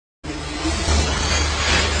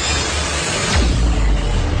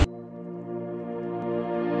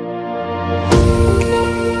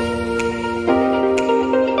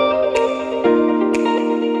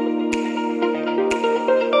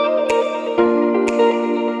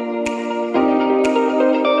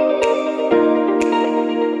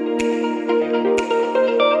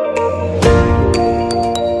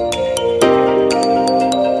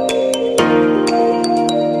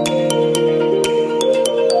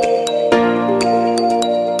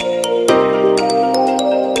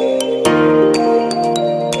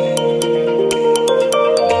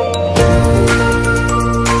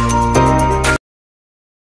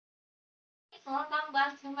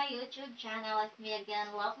all. It's me again,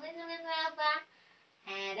 lovely Nueva.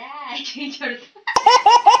 And I teacher.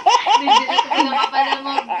 Hindi na ko nakapala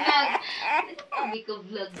mo vlog. Sabi ko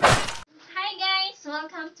vlog. Hi guys!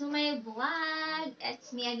 Welcome to my vlog.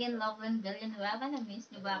 It's me again, lovely Nueva. Na-miss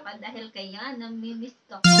nyo ba pa? Dahil kaya nami-miss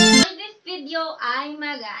ko. For this video ay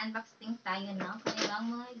mag-unboxing tayo ng kanilang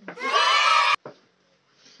mga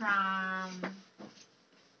from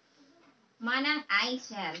Manang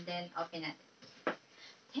Aisel. Then open natin.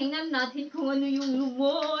 Tingnan natin kung ano yung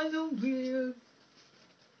laman ng bill.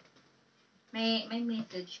 May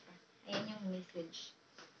message pa. Ayan yung message.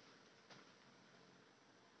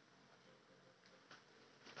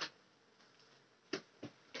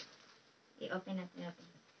 I-open natin.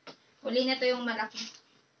 Uli na to yung malaki.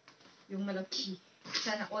 Yung malaki.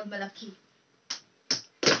 Sana all malaki.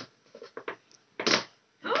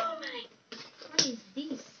 Oh my! What is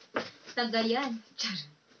this? Tagayan.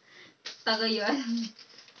 Tagayan.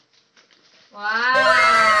 Wow!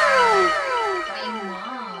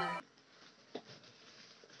 Laman.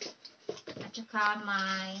 At saka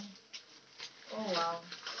may... Oh, wow.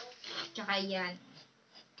 At saka yan.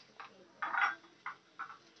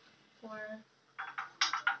 For...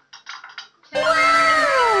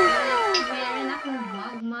 Meron akong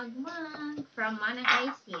mug. From Manang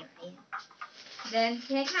Aisel. Ayan. Then,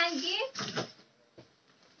 second gift.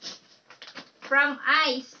 From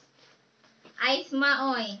Ice. Ice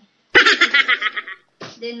Maoy.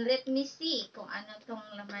 Then, let me see kung ano tong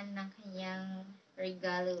laman ng kanyang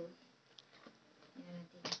regalo. Ayan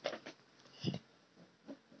natin.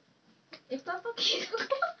 Ipapakita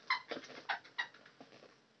ko.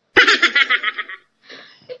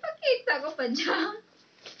 Ipakita ko pa dyan.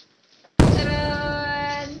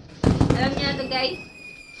 Charan! Alam niyo na to guys.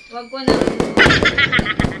 Huwag ko na.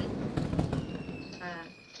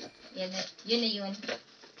 Yun na yun.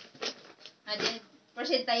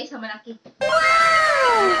 Proceed tayo sa malaki. Wow!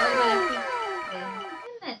 Malaki.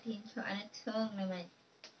 Tignan natin kung ano itong naman.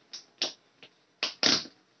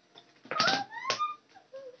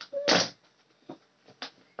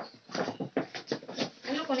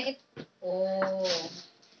 Ano ko na ito? Oh.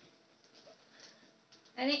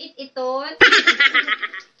 Ano iton?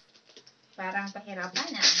 Parang pahirapan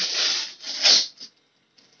na.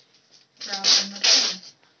 From ano to?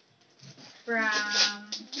 From...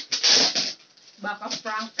 Baka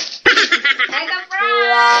Frank. Ay, ka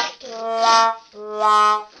Frank!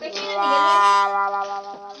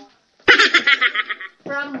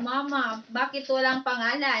 From Mama. Bakit walang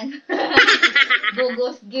pangalan?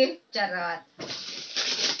 Bugos gift. Charot.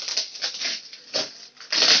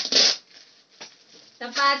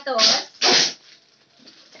 Sapatos.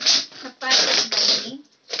 Sapatos ba yun?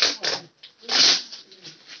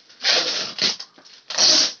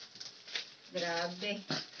 Grabe.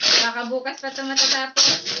 Baka bukas pa ito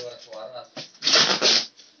matatapos.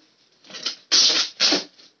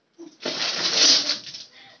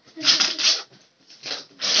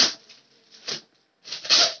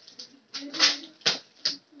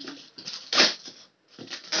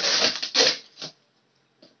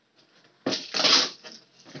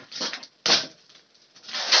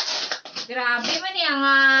 Grabe man yung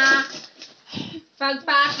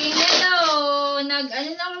pagpacking nito.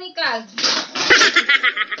 Ano lang ni Kag.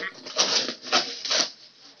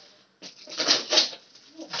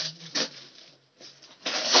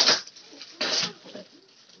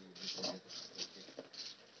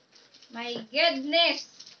 My goodness!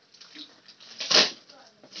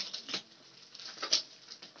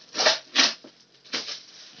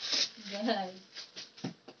 God.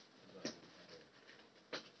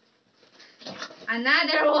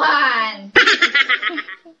 Another one!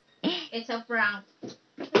 It's a prank.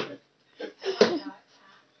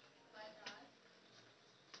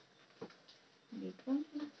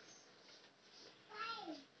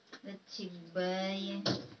 Let's see, bye.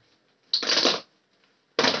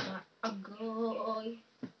 Agoy.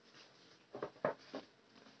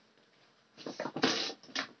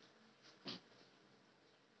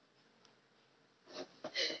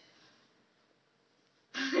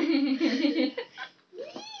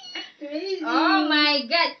 Oh my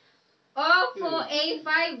God! Oppo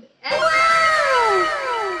A5S. Wow!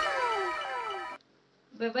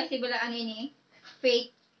 Baba si bala ano ini? Fake.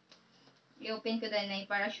 I-open ko danay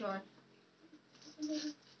para sure.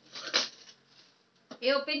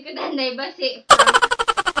 I-open ko danay ba si...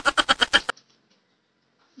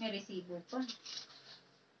 May resibo pa.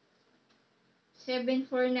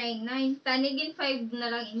 7,499. Tanigin 5 na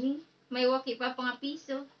lang ini. May waki pa pang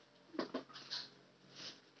piso.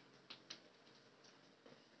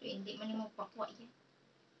 So, hindi man yung magpakwa yan.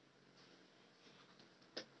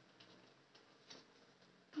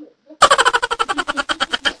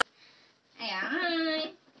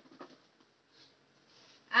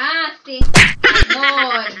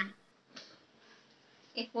 cellphone.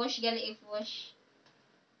 I-push, gali i-push.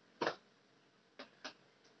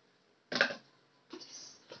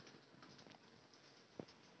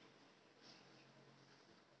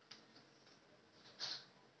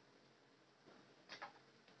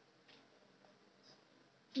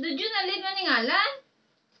 Doon yun alin nga ni ngalan?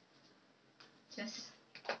 Just.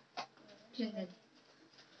 Yun alin.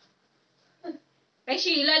 Kay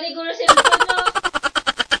Sheila ni Guru cellphone no.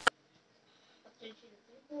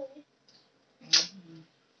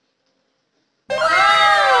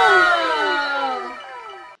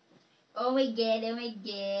 Oh my God, oh my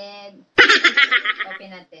God. Open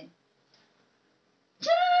natin.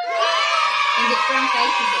 Hindi prank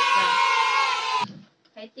guys, hindi prank.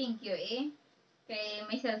 I thank you eh. Kay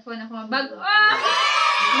may cellphone ako bago. Ah!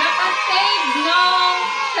 Naka-save nung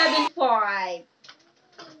 7.5.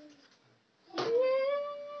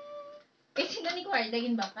 Eh, sino ni Quarta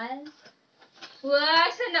gin bakal? Wow,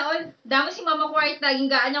 sana all. Damo si Mama Quarta gin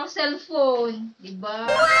gaan ako cellphone. Diba?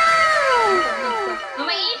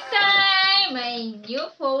 Mama Isay! May new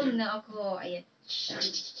phone na ako. Ayan.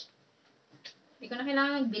 Hindi ko na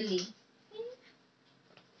kailangan magbili.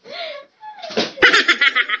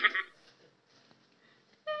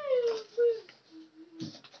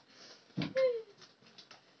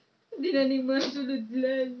 Hindi na ni masulod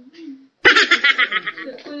lang.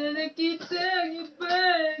 Ako na nakita ang iba.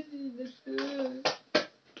 Hindi na to.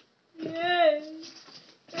 Yan.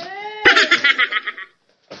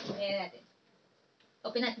 Ayan natin.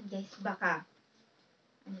 Open natin guys. Baka.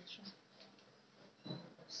 Ano siya?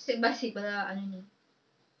 Siba ano ni.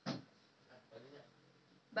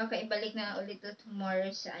 Baka ibalik na ulit to tomorrow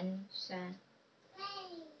sa ano sa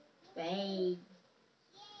Bye.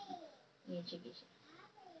 Yan siya guys.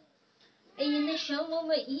 Ayun na siya mo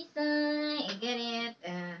maisa. I get it.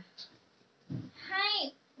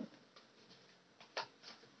 Hi.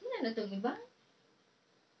 Ano na itong iba?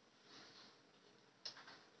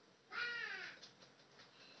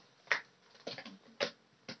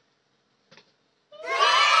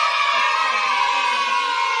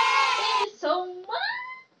 Thank you so much.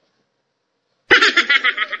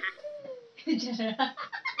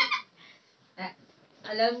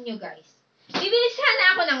 Alam nyo guys. Bibili sana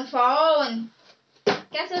ako ng phone.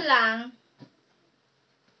 Kaso lang,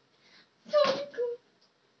 sabi ko.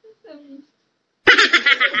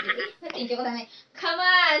 Thank you ko na. Come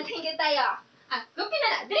on, thank you tayo. Gupi na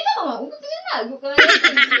na. Dali ka mo. Gupi na na. Gupi na na.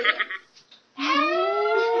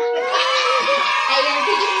 Ayan,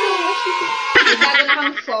 thank you so much. Bago na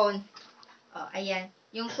akong phone. Oh, ayan.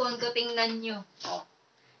 Yung phone ko, tingnan nyo. Oh.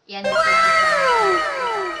 Yan.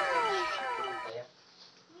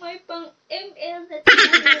 May pang ML na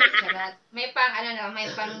charot. May pang ano na, may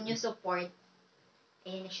pang new support.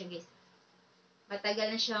 Ayan na siya guys. Matagal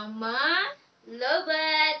na siyang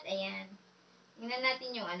ma-lobat. Ayan. Tingnan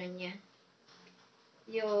natin yung ano niya.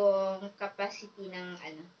 Yung capacity ng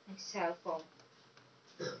ano, ng cellphone.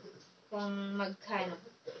 Kung magkano.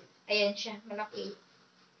 Ayan siya, malaki.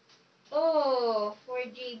 Oh, 4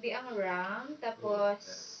 GB ang RAM. Tapos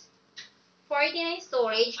 49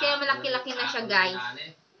 storage. Kaya malaki-laki na siya guys.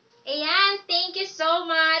 Ayan, thank you so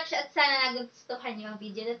much. At sana nagustuhan niyo ang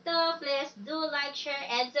video na to. Please do like, share,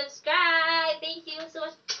 and subscribe. Thank you so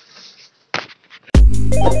much.